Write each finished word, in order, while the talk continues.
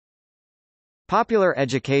Popular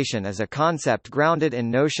education is a concept grounded in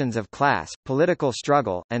notions of class, political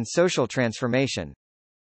struggle, and social transformation.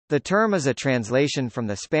 The term is a translation from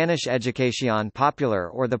the Spanish educación popular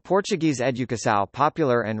or the Portuguese educação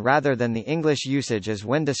popular, and rather than the English usage as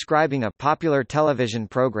when describing a popular television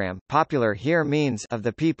program. Popular here means of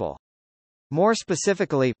the people. More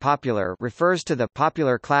specifically, popular refers to the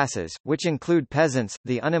popular classes, which include peasants,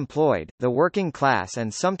 the unemployed, the working class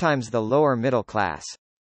and sometimes the lower middle class.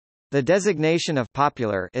 The designation of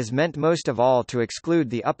popular is meant most of all to exclude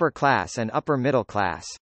the upper class and upper middle class.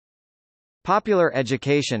 Popular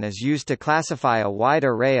education is used to classify a wide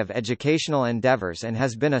array of educational endeavors and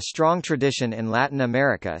has been a strong tradition in Latin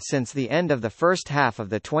America since the end of the first half of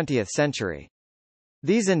the 20th century.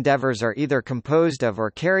 These endeavors are either composed of or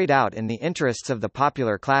carried out in the interests of the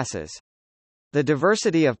popular classes. The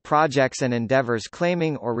diversity of projects and endeavors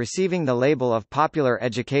claiming or receiving the label of popular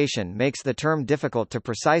education makes the term difficult to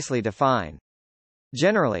precisely define.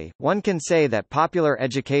 Generally, one can say that popular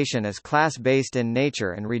education is class-based in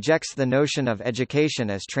nature and rejects the notion of education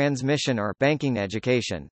as transmission or banking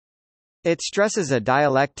education. It stresses a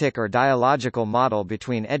dialectic or dialogical model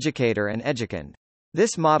between educator and educand.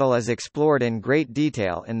 This model is explored in great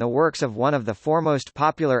detail in the works of one of the foremost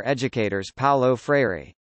popular educators, Paulo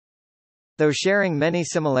Freire. Though sharing many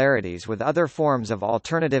similarities with other forms of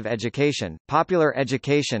alternative education, popular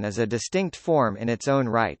education is a distinct form in its own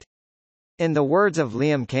right. In the words of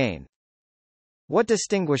Liam Kane, what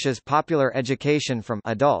distinguishes popular education from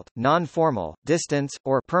adult, non-formal, distance,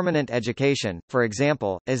 or permanent education, for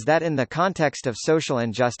example, is that in the context of social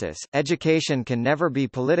injustice, education can never be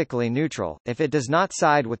politically neutral. If it does not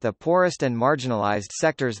side with the poorest and marginalized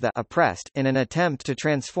sectors, the oppressed, in an attempt to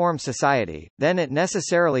transform society, then it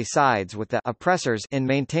necessarily sides with the oppressors in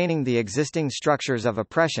maintaining the existing structures of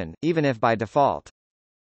oppression, even if by default.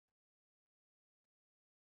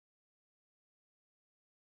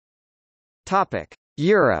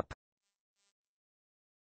 Europe.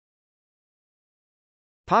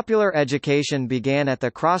 Popular education began at the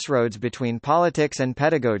crossroads between politics and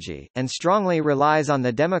pedagogy, and strongly relies on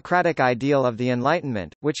the democratic ideal of the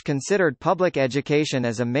Enlightenment, which considered public education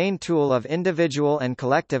as a main tool of individual and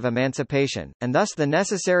collective emancipation, and thus the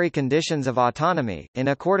necessary conditions of autonomy. In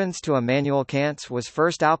accordance to Immanuel Kant's Was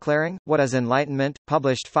First Aufklärung, What is Enlightenment?,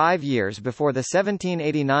 published 5 years before the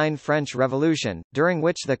 1789 French Revolution, during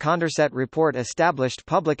which the Condorcet Report established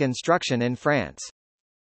public instruction in France.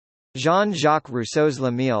 Jean-Jacques Rousseau's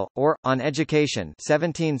L'Emile, or, On Education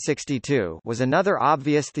 1762, was another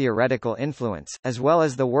obvious theoretical influence, as well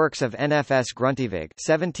as the works of N.F.S. Grundtvig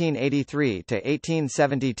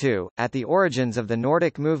 1783–1872, at the origins of the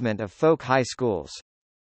Nordic movement of folk high schools.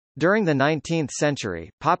 During the 19th century,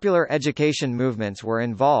 popular education movements were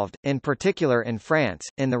involved, in particular in France,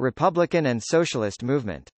 in the Republican and Socialist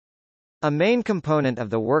movement. A main component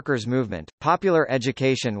of the workers' movement, popular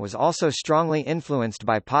education was also strongly influenced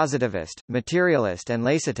by positivist, materialist and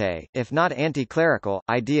laïcité, if not anti-clerical,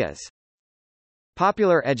 ideas.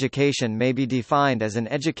 Popular education may be defined as an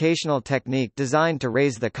educational technique designed to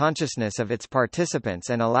raise the consciousness of its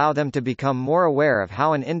participants and allow them to become more aware of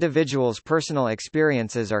how an individual's personal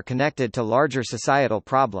experiences are connected to larger societal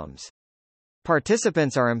problems.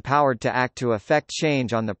 Participants are empowered to act to affect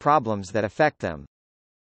change on the problems that affect them.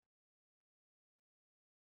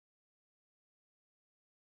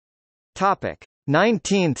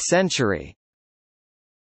 19th century.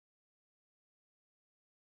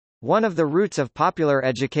 One of the roots of popular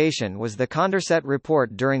education was the Condorcet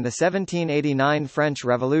Report during the 1789 French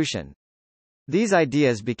Revolution. These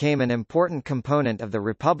ideas became an important component of the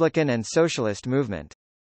Republican and Socialist movement.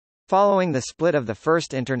 Following the split of the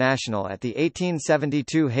First International at the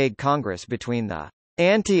 1872 Hague Congress between the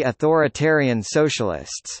anti-authoritarian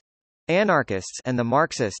socialists, anarchists and the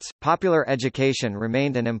Marxists, popular education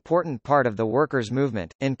remained an important part of the workers'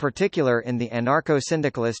 movement, in particular in the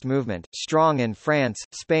anarcho-syndicalist movement, strong in France,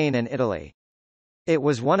 Spain and Italy. It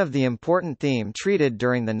was one of the important themes treated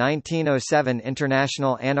during the 1907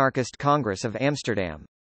 International Anarchist Congress of Amsterdam.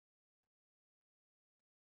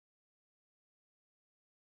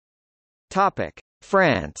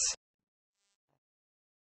 France.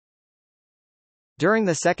 During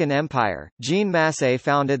the Second Empire, Jean Massé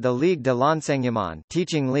founded the Ligue de l'Enseignement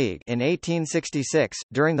Teaching League in 1866.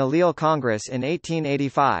 During the Lille Congress in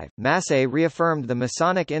 1885, Massé reaffirmed the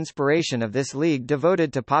Masonic inspiration of this league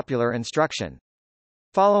devoted to popular instruction.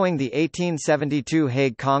 Following the 1872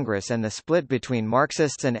 Hague Congress and the split between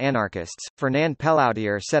Marxists and anarchists, Fernand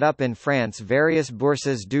Pelloutier set up in France various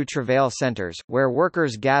Bourses du Travail centres, where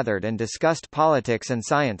workers gathered and discussed politics and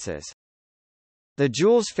sciences. The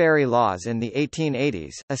Jules Ferry laws in the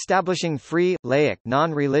 1880s, establishing free, laic,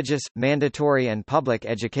 non-religious, mandatory and public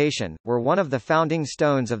education, were one of the founding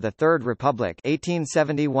stones of the Third Republic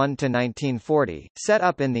 1871–1940, set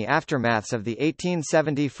up in the aftermaths of the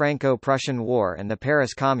 1870 Franco-Prussian War and the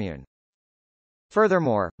Paris Commune.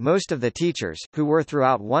 Furthermore, most of the teachers, who were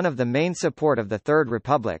throughout one of the main support of the Third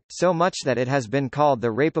Republic, so much that it has been called the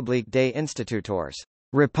République des Instituteurs,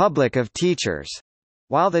 Republic of Teachers,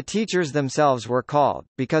 while the teachers themselves were called,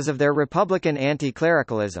 because of their republican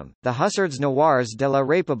anti-clericalism, the Hussards Noirs de la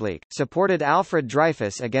République, supported Alfred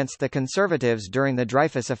Dreyfus against the Conservatives during the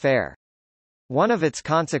Dreyfus Affair. One of its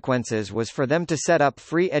consequences was for them to set up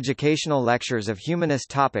free educational lectures of humanist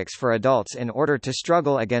topics for adults in order to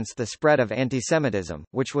struggle against the spread of antisemitism,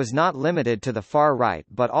 which was not limited to the far right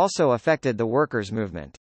but also affected the workers'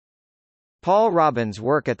 movement. Paul Robin's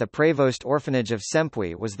work at the Prevost orphanage of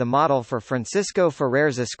Sempuy was the model for Francisco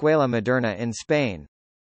Ferrer's Escuela Moderna in Spain.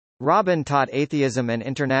 Robin taught atheism and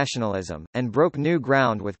internationalism, and broke new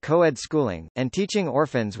ground with co-ed schooling, and teaching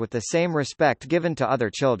orphans with the same respect given to other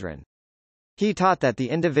children. He taught that the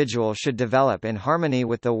individual should develop in harmony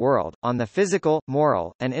with the world, on the physical,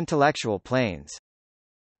 moral, and intellectual planes.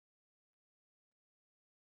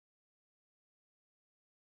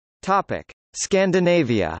 Topic: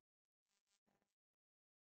 Scandinavia.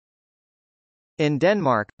 In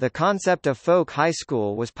Denmark, the concept of folk high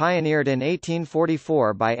school was pioneered in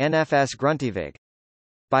 1844 by NFS Grundtvig.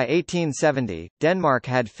 By 1870, Denmark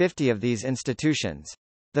had 50 of these institutions.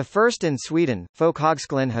 The first in Sweden,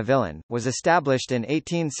 Folkhögskolan Havilland, was established in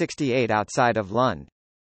 1868 outside of Lund.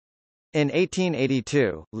 In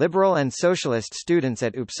 1882, liberal and socialist students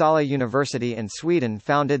at Uppsala University in Sweden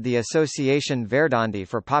founded the Association Verdandi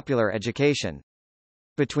for Popular Education.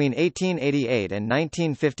 Between 1888 and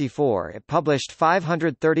 1954 it published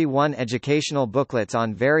 531 educational booklets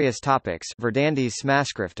on various topics. Verdandis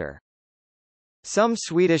Smaskrifter. Some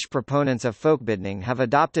Swedish proponents of folkbildning have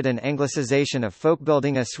adopted an anglicization of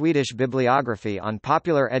folkbildning, a Swedish bibliography on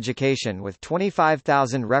popular education with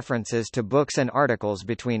 25,000 references to books and articles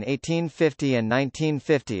between 1850 and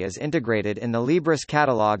 1950 is integrated in the Libris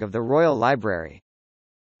catalogue of the Royal Library.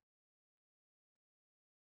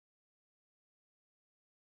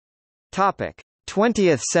 Topic: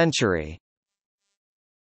 20th century.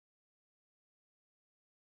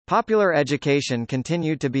 Popular education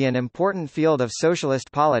continued to be an important field of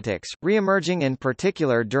socialist politics, re-emerging in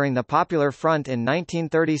particular during the Popular Front in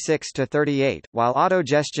 1936–38, while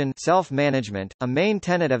autogestion, self-management, a main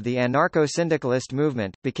tenet of the anarcho-syndicalist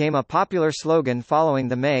movement, became a popular slogan following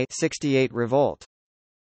the May '68 revolt.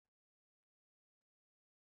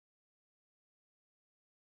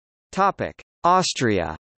 Topic: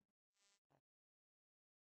 Austria.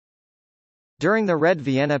 During the Red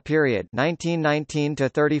Vienna period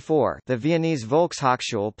 1919–34, the Viennese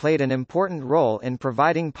Volkshochschule played an important role in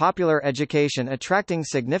providing popular education, attracting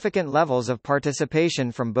significant levels of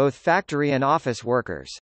participation from both factory and office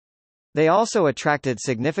workers. They also attracted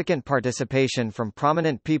significant participation from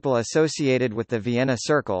prominent people associated with the Vienna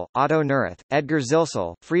Circle, Otto Neurath, Edgar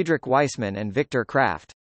Zilsel, Friedrich Weissmann and Victor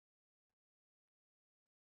Kraft.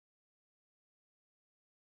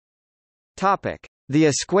 The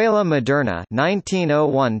Escuela Moderna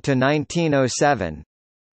 1901–1907.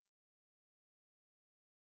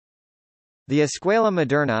 The Escuela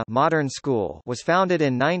Moderna Modern School was founded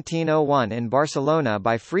in 1901 in Barcelona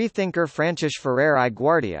by freethinker Francis Ferrer i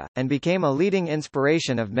Guardia, and became a leading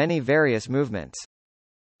inspiration of many various movements.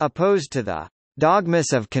 Opposed to the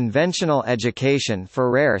dogmas of conventional education,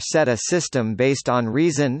 Ferrer set a system based on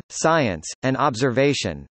reason, science, and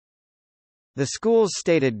observation. The school's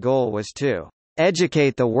stated goal was to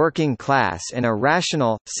educate the working class in a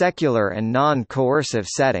rational, secular and non-coercive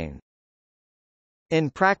setting. In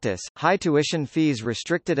practice, high tuition fees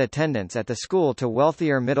restricted attendance at the school to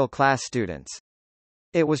wealthier middle-class students.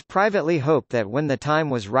 It was privately hoped that when the time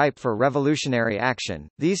was ripe for revolutionary action,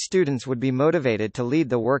 these students would be motivated to lead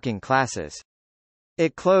the working classes.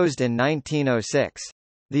 It closed in 1906.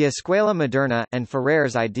 The Escuela Moderna, and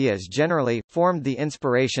Ferrer's ideas generally, formed the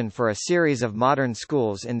inspiration for a series of modern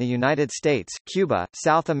schools in the United States, Cuba,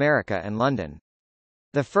 South America and London.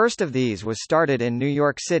 The first of these was started in New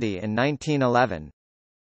York City in 1911.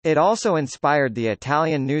 It also inspired the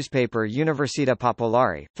Italian newspaper Università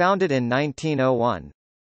Popolare, founded in 1901.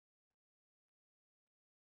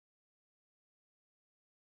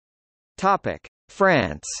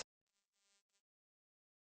 France.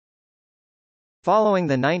 Following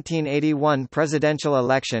the 1981 presidential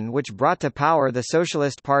election which brought to power the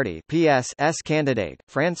Socialist Party (PS's) candidate,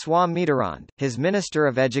 François Mitterrand, his Minister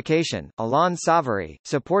of Education, Alain Savary,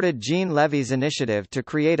 supported Jean Lévy's initiative to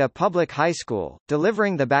create a public high school,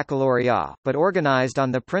 delivering the baccalaureate, but organized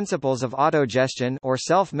on the principles of autogestion or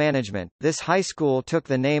self-management. This high school took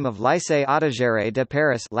the name of Lycée Autogéré de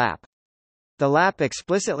Paris (LAP). The LAP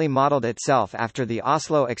explicitly modeled itself after the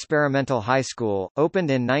Oslo Experimental High School,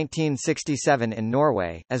 opened in 1967 in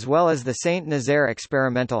Norway, as well as the Saint-Nazaire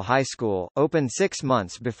Experimental High School, opened 6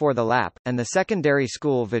 months before the LAP, and the secondary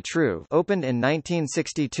school Vitruve, opened in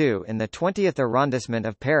 1962 in the 20th arrondissement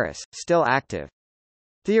of Paris, still active.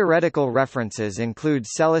 Theoretical references include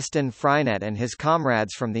Célestin Freinet and his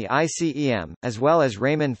comrades from the ICEM, as well as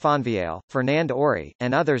Raymond Fonvieille, Fernand Horry,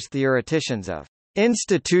 and others theoreticians of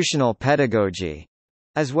institutional pedagogy,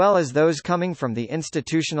 as well as those coming from the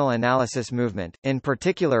institutional analysis movement, in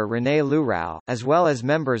particular René Leroux, as well as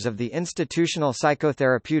members of the institutional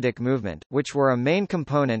psychotherapeutic movement, which were a main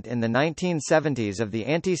component in the 1970s of the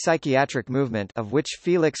anti-psychiatric movement, of which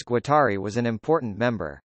Félix Guattari was an important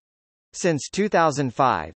member. Since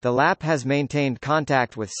 2005, the LAP has maintained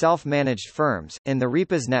contact with self-managed firms, in the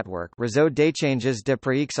REPAS network Réseau d'échanges de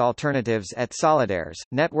pratiques alternatives et solidaires,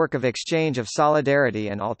 network of exchange of solidarity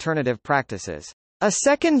and alternative practices. A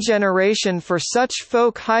second generation for such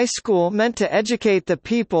folk high school meant to educate the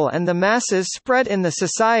people and the masses spread in the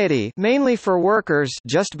society mainly for workers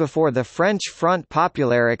just before the French Front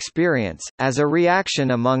Populaire experience, as a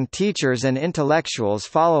reaction among teachers and intellectuals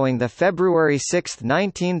following the February 6,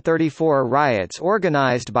 1934 riots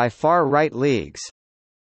organized by far-right leagues.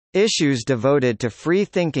 Issues devoted to free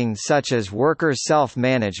thinking such as workers'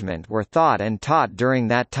 self-management were thought and taught during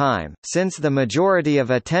that time, since the majority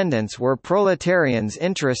of attendants were proletarians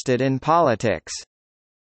interested in politics.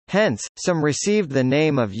 Hence, some received the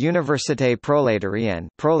name of Université Prolétarienne,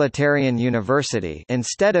 Proletarian University,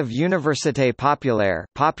 instead of Université Populaire,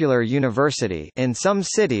 Popular University, in some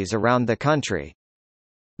cities around the country.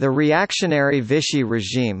 The reactionary Vichy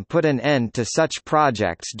regime put an end to such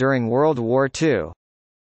projects during World War II.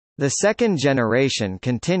 The second generation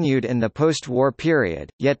continued in the post-war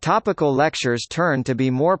period, yet topical lectures turned to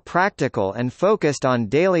be more practical and focused on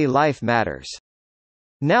daily life matters.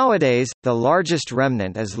 Nowadays, the largest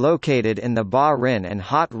remnant is located in the Bas-Rhin and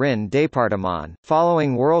Haut-Rhin département.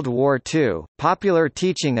 Following World War II, popular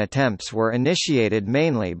teaching attempts were initiated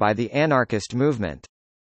mainly by the anarchist movement.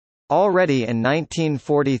 Already in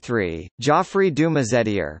 1943, Geoffroy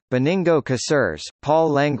Dumazedier, Beningo Casseurs,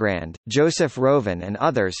 Paul Langrand, Joseph Rovin and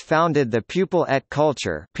others founded the Pupil et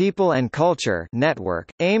Culture People and Culture network,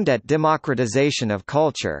 aimed at democratization of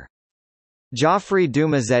culture. Geoffroy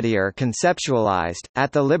Dumazedier conceptualized,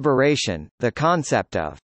 at the Liberation, the concept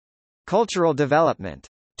of cultural development,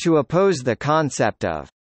 to oppose the concept of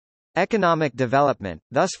economic development,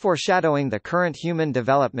 thus foreshadowing the current Human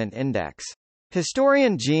Development Index.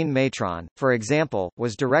 Historian Jean Maitron, for example,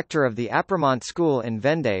 was director of the Apremont School in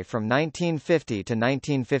Vendée from 1950 to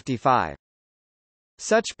 1955.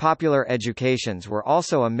 Such popular educations were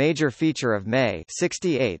also a major feature of May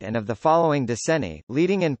 68 and of the following decenny,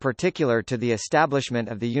 leading in particular to the establishment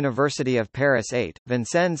of the University of Paris 8,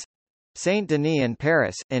 Vincennes, Saint-Denis and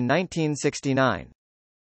Paris, in 1969.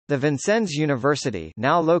 The Vincennes University,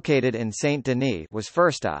 now located in Saint-Denis, was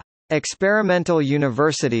first a experimental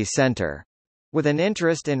university center, with an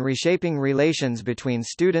interest in reshaping relations between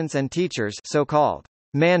students and teachers, so-called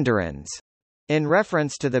mandarins, in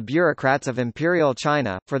reference to the bureaucrats of Imperial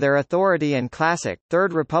China, for their authority and classic,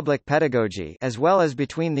 Third Republic pedagogy, as well as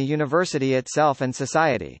between the university itself and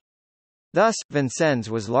society. Thus, Vincennes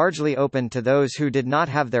was largely open to those who did not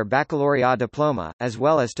have their baccalaureate diploma, as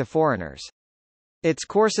well as to foreigners. Its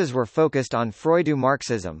courses were focused on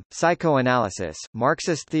Freudo-Marxism, psychoanalysis,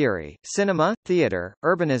 Marxist theory, cinema, theater,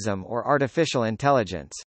 urbanism or artificial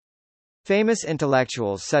intelligence. Famous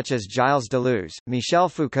intellectuals such as Gilles Deleuze, Michel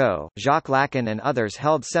Foucault, Jacques Lacan and others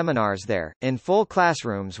held seminars there, in full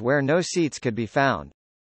classrooms where no seats could be found.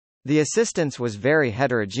 The assistance was very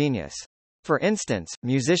heterogeneous. For instance,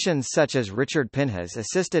 musicians such as Richard Pinhas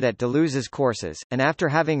assisted at Deleuze's courses, and after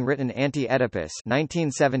having written Anti-Oedipus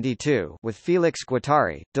 1972 with Félix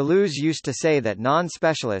Guattari, Deleuze used to say that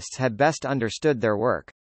non-specialists had best understood their work.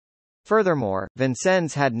 Furthermore,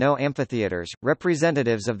 Vincennes had no amphitheaters,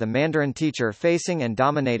 representatives of the Mandarin teacher facing and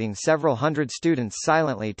dominating several hundred students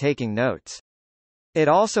silently taking notes. It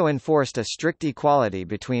also enforced a strict equality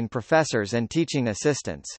between professors and teaching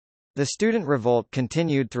assistants. The student revolt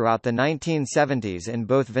continued throughout the 1970s in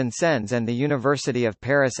both Vincennes and the University of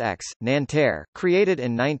Paris X, Nanterre, created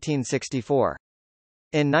in 1964.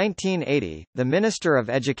 In 1980, the Minister of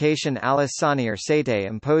Education Alice Saunier-Sete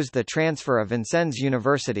imposed the transfer of Vincennes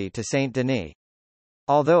University to Saint-Denis.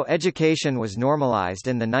 Although education was normalized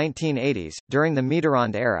in the 1980s, during the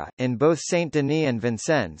Mitterrand era, in both Saint-Denis and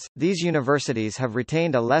Vincennes, these universities have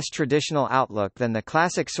retained a less traditional outlook than the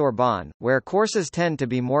classic Sorbonne, where courses tend to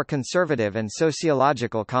be more conservative and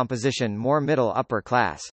sociological composition more middle-upper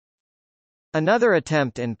class. Another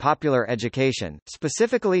attempt in popular education,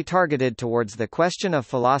 specifically targeted towards the question of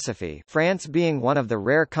philosophy, France being one of the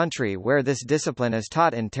rare countries where this discipline is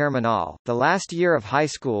taught in terminale, the last year of high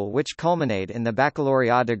school which culminate in the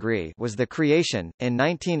baccalaureate degree, was the creation, in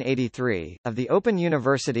 1983, of the Open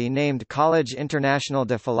University named Collège International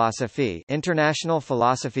de Philosophie, International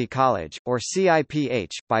Philosophy College, or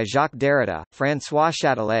CIPH, by Jacques Derrida, François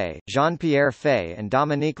Châtelet, Jean-Pierre Fay and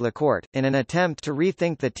Dominique Lecourt, in an attempt to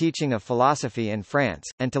rethink the teaching of philosophy in France,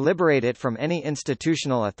 and to liberate it from any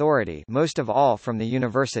institutional authority, most of all from the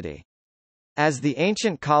university. As the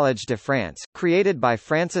ancient Collège de France, created by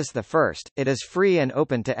Francis I, it is free and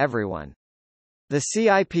open to everyone. The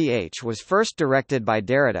CIPH was first directed by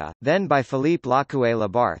Derrida, then by Philippe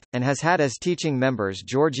Lacoué-Labarthe, and has had as teaching members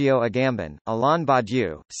Giorgio Agamben, Alain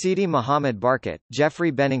Badiou, Sidi Mohamed Barkat, Geoffrey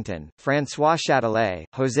Bennington, François Châtelet,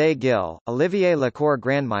 José Gil, Olivier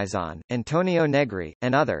Lecour-Grandmaison, Antonio Negri,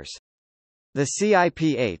 and others. The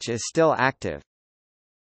CIPH is still active.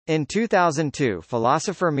 In 2002,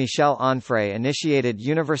 philosopher Michel Onfray initiated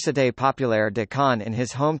Université Populaire de Caen in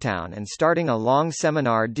his hometown and starting a long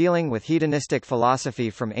seminar dealing with hedonistic philosophy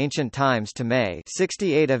from ancient times to May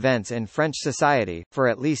 68 events in French society, for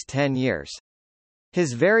at least 10 years.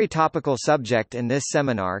 His very topical subject in this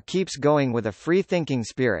seminar keeps going with a free-thinking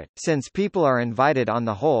spirit, since people are invited on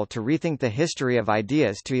the whole to rethink the history of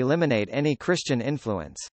ideas to eliminate any Christian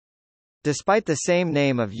influence. Despite the same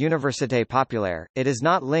name of Université Populaire, it is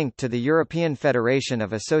not linked to the European Federation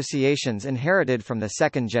of Associations inherited from the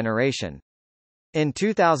second generation. In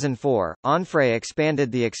 2004, Onfray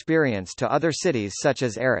expanded the experience to other cities such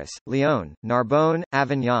as Arras, Lyon, Narbonne,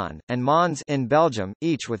 Avignon, and Mons in Belgium,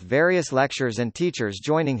 each with various lectures and teachers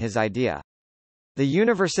joining his idea. The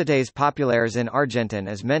Universités Populaires in Argentan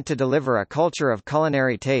is meant to deliver a culture of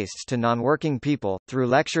culinary tastes to non-working people, through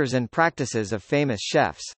lectures and practices of famous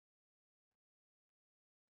chefs.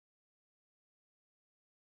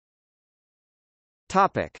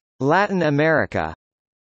 Latin America.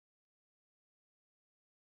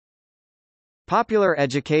 Popular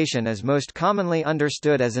education is most commonly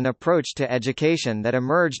understood as an approach to education that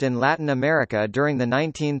emerged in Latin America during the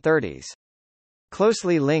 1930s.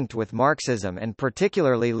 Closely linked with Marxism and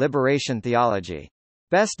particularly liberation theology.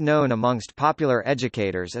 Best known amongst popular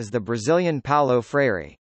educators is the Brazilian Paulo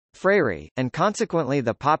Freire. Freire, and consequently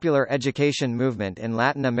the popular education movement in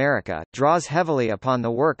Latin America, draws heavily upon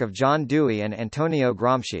the work of John Dewey and Antonio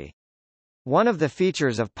Gramsci. One of the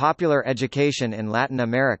features of popular education in Latin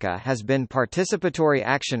America has been participatory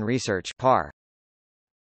action research (PAR).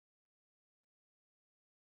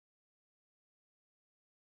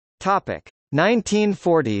 Topic: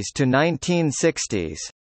 1940s to 1960s.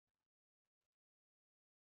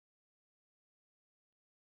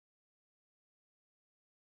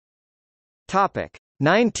 Topic: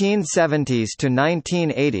 1970s to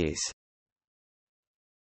 1980s.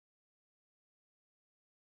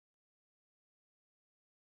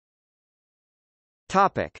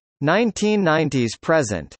 Topic: 1990s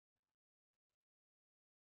present.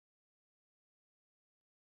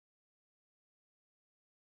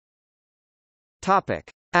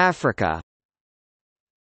 Topic: Africa.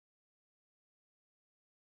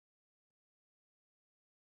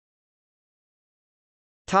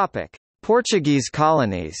 Topic: Portuguese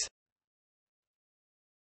colonies.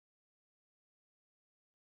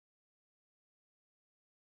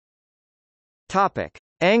 Topic: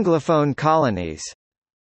 Anglophone colonies.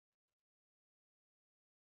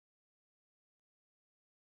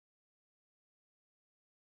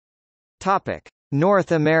 Topic: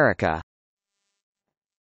 North America.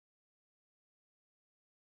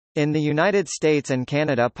 In the United States and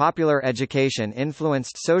Canada, popular education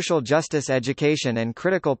influenced social justice education and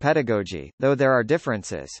critical pedagogy, though there are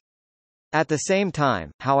differences. At the same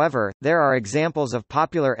time, however, there are examples of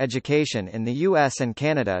popular education in the U.S. and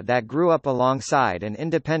Canada that grew up alongside and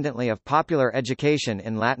independently of popular education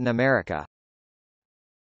in Latin America.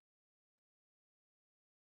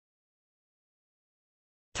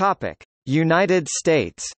 Topic: United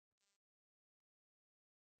States.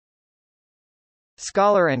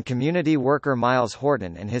 Scholar and community worker Miles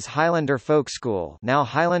Horton and his Highlander Folk School, now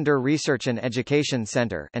Highlander Research and Education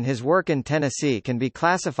Center, and his work in Tennessee can be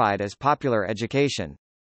classified as popular education.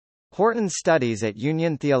 Horton's studies at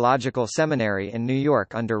Union Theological Seminary in New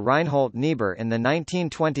York under Reinhold Niebuhr in the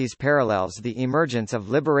 1920s parallels the emergence of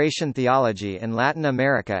liberation theology in Latin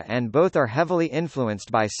America, and both are heavily influenced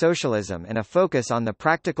by socialism and a focus on the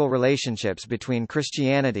practical relationships between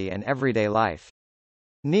Christianity and everyday life.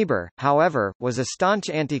 Niebuhr, however, was a staunch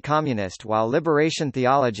anti-communist, while liberation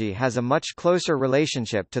theology has a much closer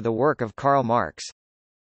relationship to the work of Karl Marx.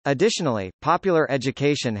 Additionally, popular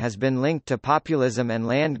education has been linked to populism and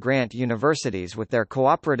land-grant universities with their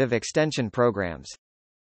cooperative extension programs.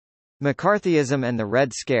 McCarthyism and the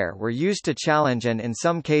Red Scare were used to challenge and in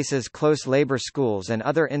some cases close labor schools and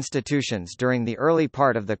other institutions during the early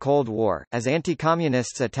part of the Cold War, as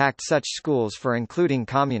anti-communists attacked such schools for including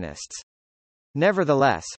communists.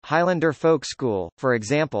 Nevertheless, Highlander Folk School, for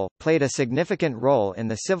example, played a significant role in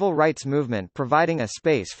the civil rights movement, providing a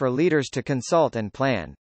space for leaders to consult and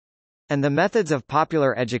plan. And the methods of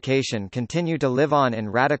popular education continue to live on in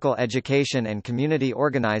radical education and community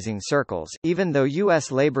organizing circles, even though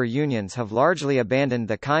U.S. labor unions have largely abandoned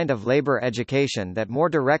the kind of labor education that more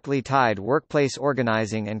directly tied workplace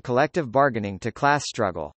organizing and collective bargaining to class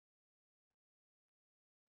struggle.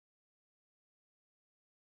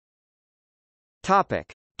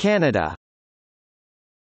 Canada.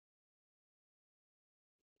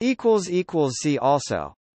 See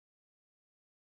also